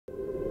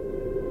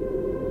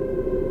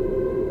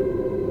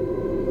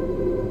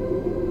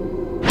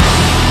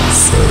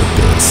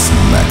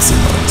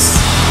Maximus.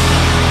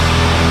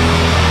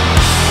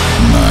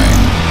 9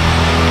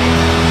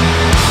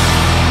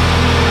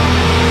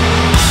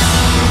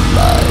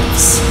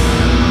 lives.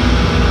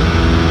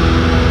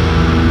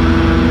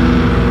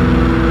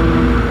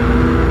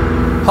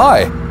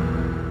 Hi,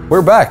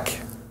 we're back.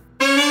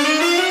 Sing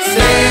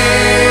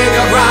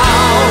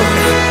around,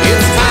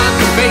 it's time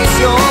to face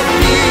your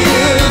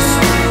fears.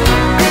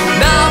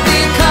 Now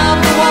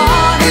become the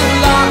one you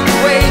locked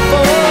away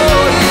for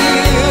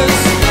years.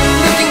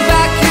 Looking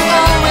back, you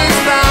always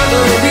found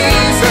a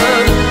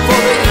reason for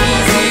the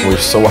easy.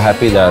 We're so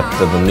happy that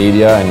the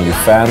media and you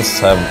fans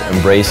have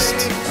embraced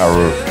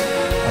our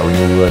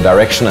new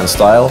direction and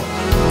style.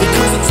 There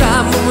comes a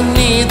time when we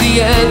need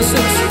the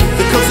answers.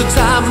 There comes a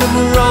time when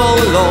we're all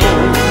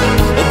alone.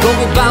 Although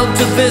we're bound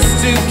to this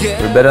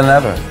together. We're better than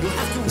ever.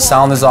 The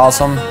sound is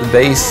awesome, the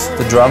bass,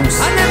 the drums.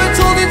 I never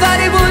told you that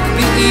it would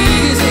be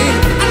easy.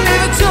 I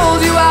never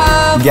told you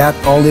I got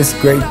all this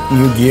great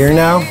new gear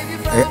now.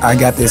 I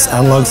got this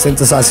analog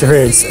synthesizer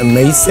here, it's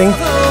amazing.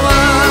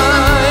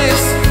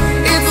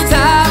 It's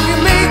time you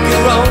make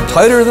your own.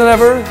 Tighter than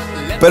ever,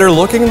 better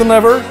looking than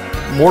ever,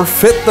 more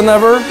fit than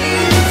ever.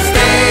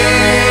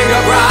 Stand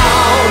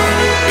around.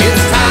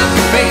 It's time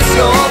to face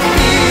your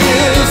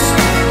fears.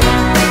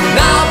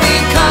 Now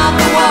become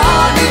the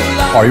one you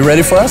love. Are you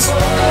ready for us?